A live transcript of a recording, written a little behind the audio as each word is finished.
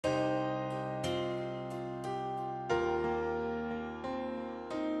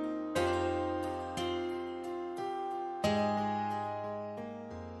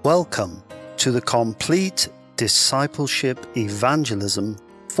Welcome to the complete Discipleship Evangelism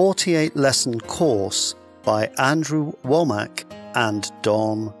 48-lesson course by Andrew Womack and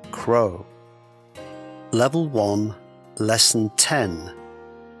Dawn Crow. Level 1, Lesson 10,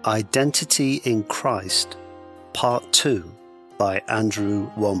 Identity in Christ, Part 2 by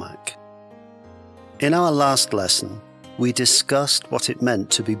Andrew Womack. In our last lesson, we discussed what it meant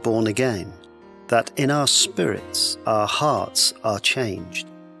to be born again, that in our spirits, our hearts are changed.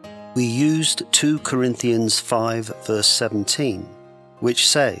 We used 2 Corinthians 5 verse 17, which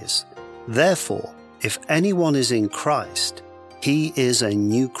says, "Therefore, if anyone is in Christ, he is a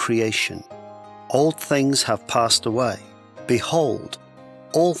new creation. Old things have passed away. Behold,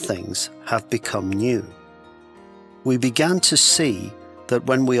 all things have become new." We began to see that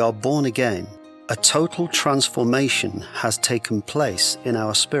when we are born again, a total transformation has taken place in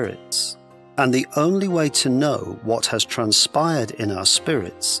our spirits. And the only way to know what has transpired in our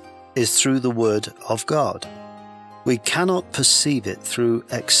spirits is through the Word of God. We cannot perceive it through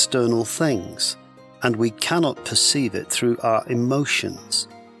external things, and we cannot perceive it through our emotions,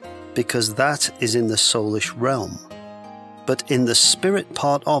 because that is in the soulish realm. But in the spirit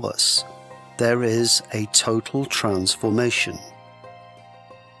part of us, there is a total transformation.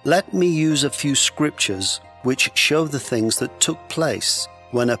 Let me use a few scriptures which show the things that took place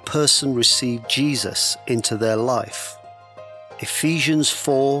when a person received Jesus into their life. Ephesians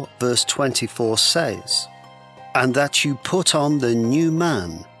 4 verse 24 says, "And that you put on the new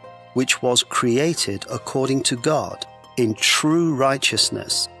man, which was created according to God, in true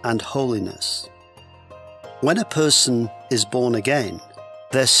righteousness and holiness." When a person is born again,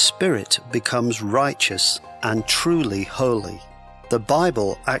 their spirit becomes righteous and truly holy. The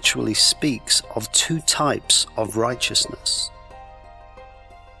Bible actually speaks of 2 types of righteousness.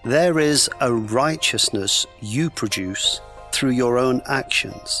 There is a righteousness you produce through your own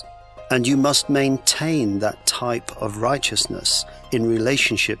actions, and you must maintain that type of righteousness in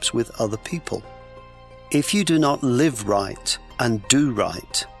relationships with other people. If you do not live right and do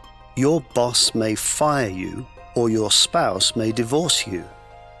right, your boss may fire you or your spouse may divorce you.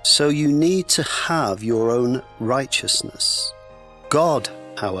 So you need to have your own righteousness. God,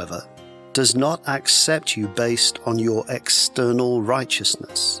 however, does not accept you based on your external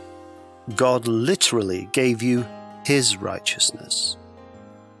righteousness. God literally gave you His righteousness.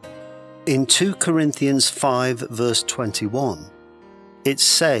 In 2 Corinthians 5 verse 21, it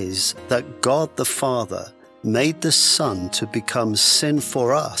says that God the Father made the Son to become sin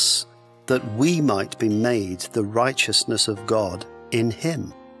for us, that we might be made the righteousness of God in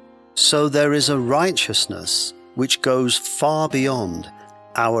Him. So there is a righteousness which goes far beyond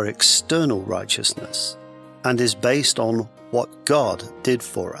our external righteousness and is based on what God did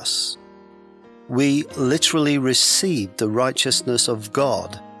for us. We literally received the righteousness of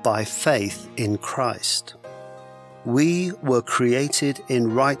God by faith in Christ. We were created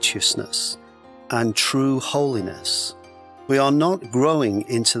in righteousness and true holiness. We are not growing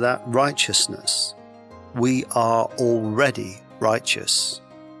into that righteousness. We are already righteous.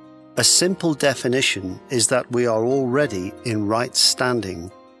 A simple definition is that we are already in right standing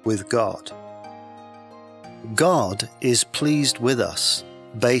with God. God is pleased with us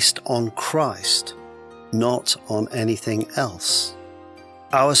based on Christ, not on anything else.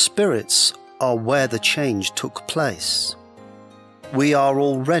 Our spirits are where the change took place. We are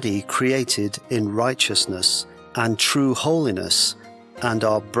already created in righteousness and true holiness and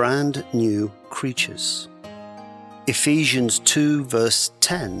are brand new creatures. Ephesians 2 verse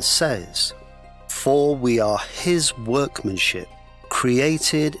 10 says, "For we are His workmanship,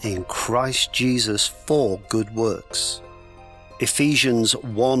 created in Christ Jesus for good works." Ephesians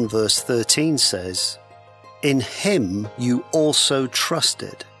 1 verse 13 says, "In Him you also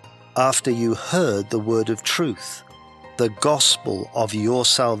trusted, after you heard the word of truth, the gospel of your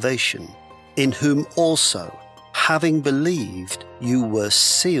salvation, in whom also, having believed, you were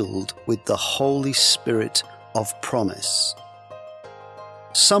sealed with the Holy Spirit of promise."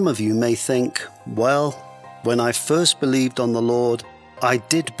 Some of you may think, well, when I first believed on the Lord, I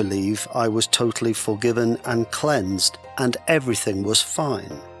did believe I was totally forgiven and cleansed and everything was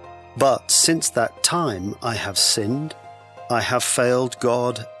fine. But since that time I have sinned, I have failed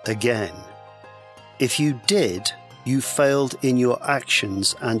God again. If you did, you failed in your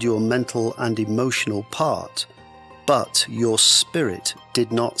actions and your mental and emotional part, but your spirit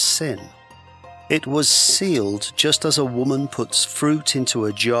did not sin. It was sealed just as a woman puts fruit into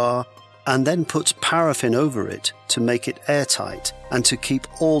a jar and then puts paraffin over it to make it airtight and to keep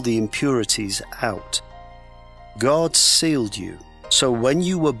all the impurities out. God sealed you, so when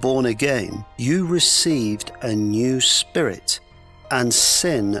you were born again, you received a new spirit, and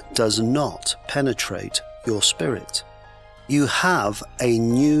sin does not penetrate your spirit. You have a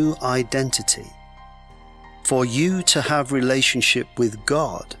new identity. For you to have relationship with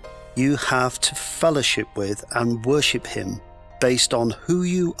God, you have to fellowship with and worship Him based on who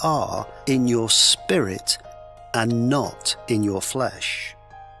you are in your spirit and not in your flesh.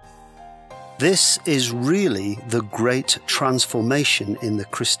 This is really the great transformation in the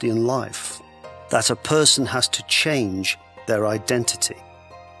Christian life, that a person has to change their identity.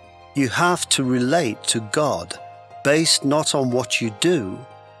 You have to relate to God based not on what you do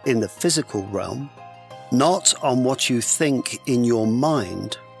in the physical realm, not on what you think in your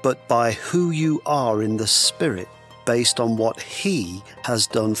mind, but by who you are in the Spirit, based on what He has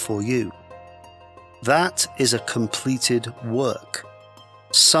done for you. That is a completed work,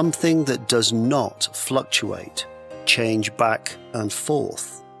 something that does not fluctuate, change back and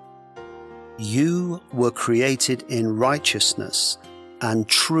forth. You were created in righteousness and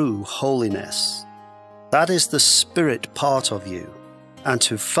true holiness. That is the Spirit part of you. And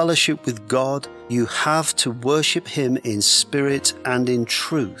to fellowship with God, you have to worship Him in spirit and in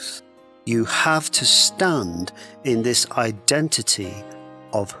truth. You have to stand in this identity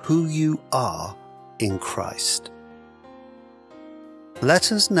of who you are in Christ.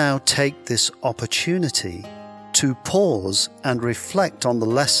 Let us now take this opportunity to pause and reflect on the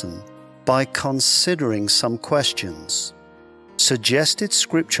lesson by considering some questions. Suggested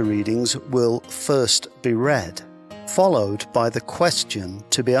scripture readings will first be read, followed by the question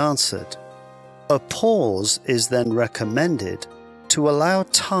to be answered. A pause is then recommended to allow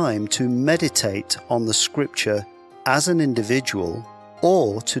time to meditate on the scripture as an individual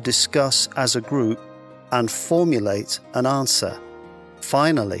or to discuss as a group and formulate an answer.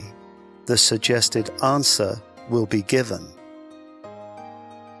 Finally, the suggested answer will be given.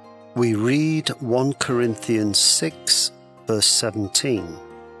 We read 1 Corinthians 6, verse 17.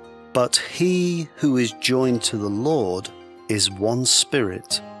 But he who is joined to the Lord is one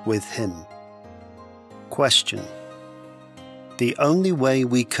spirit with Him. Question. The only way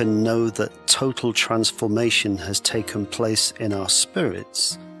we can know that total transformation has taken place in our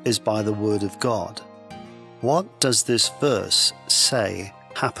spirits is by the Word of God. What does this verse say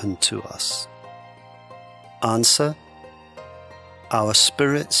happened to us? Answer. Our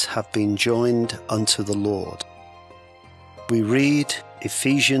spirits have been joined unto the Lord. We read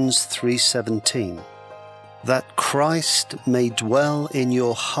Ephesians 3:17, that Christ may dwell in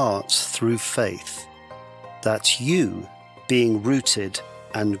your hearts through faith, that you, being rooted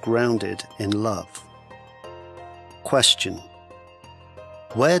and grounded in love. Question.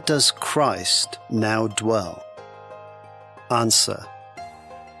 Where does Christ now dwell? Answer.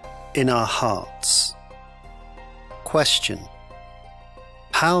 In our hearts. Question.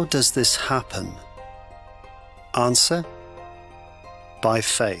 How does this happen? Answer. By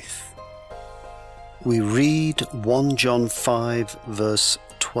faith. We read 1 John 5 verse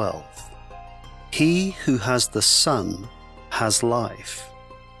 12. He who has the Son has life.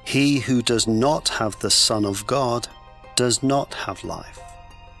 He who does not have the Son of God does not have life.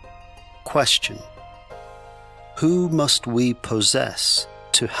 Question. Who must we possess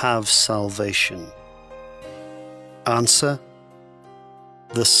to have salvation? Answer.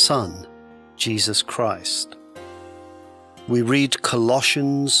 The Son, Jesus Christ. We read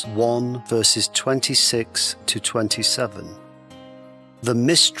Colossians 1 verses 26 to 27. The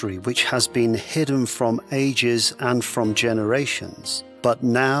mystery which has been hidden from ages and from generations, but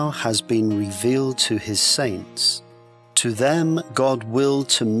now has been revealed to His saints. To them God willed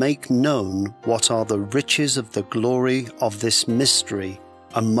to make known what are the riches of the glory of this mystery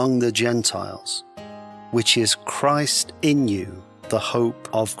among the Gentiles, which is Christ in you, the hope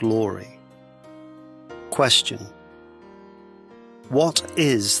of glory. Question. What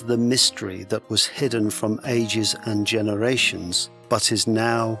is the mystery that was hidden from ages and generations, but is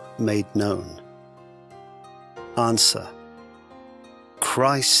now made known? Answer.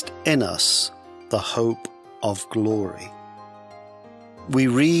 Christ in us, the hope of glory. We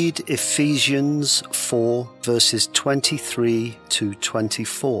read Ephesians 4 verses 23 to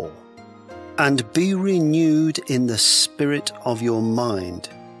 24. And be renewed in the spirit of your mind,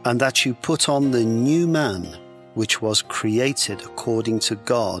 and that you put on the new man, which was created according to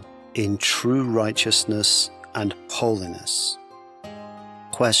God in true righteousness and holiness.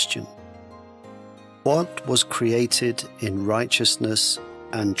 Question. What was created in righteousness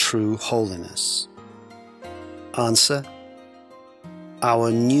and true holiness? Answer.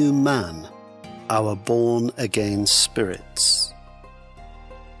 Our new man, our born-again spirits.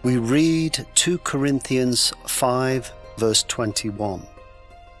 We read 2 Corinthians 5 verse 21.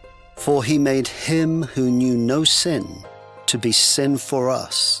 For He made Him who knew no sin to be sin for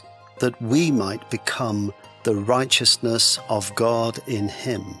us, that we might become the righteousness of God in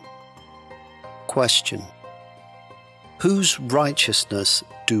him. Question: whose righteousness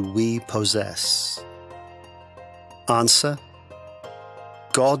do we possess? Answer: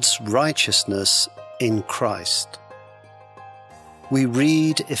 God's righteousness in Christ. We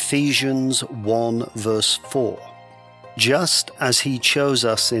read Ephesians 1 verse 4. Just as he chose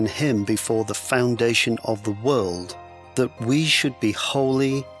us in him before the foundation of the world, that we should be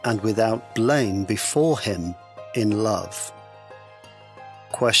holy and without blame before him in love.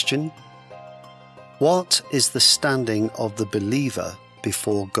 Question: what is the standing of the believer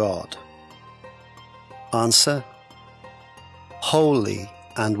before God? Answer: holy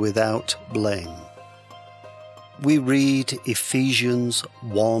and without blame. We read Ephesians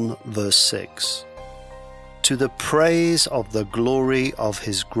 1 verse 6. To the praise of the glory of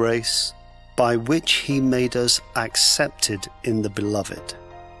his grace, by which he made us accepted in the beloved.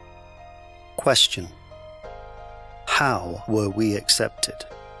 Question: how were we accepted?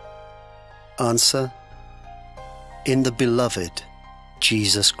 Answer: in the beloved,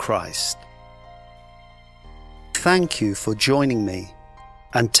 Jesus Christ. Thank you for joining me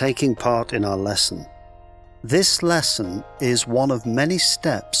and taking part in our lesson. This lesson is one of many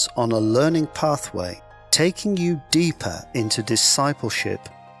steps on a learning pathway taking you deeper into discipleship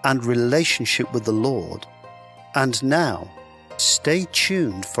and relationship with the Lord. And now, stay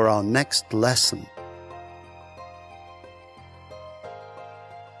tuned for our next lesson.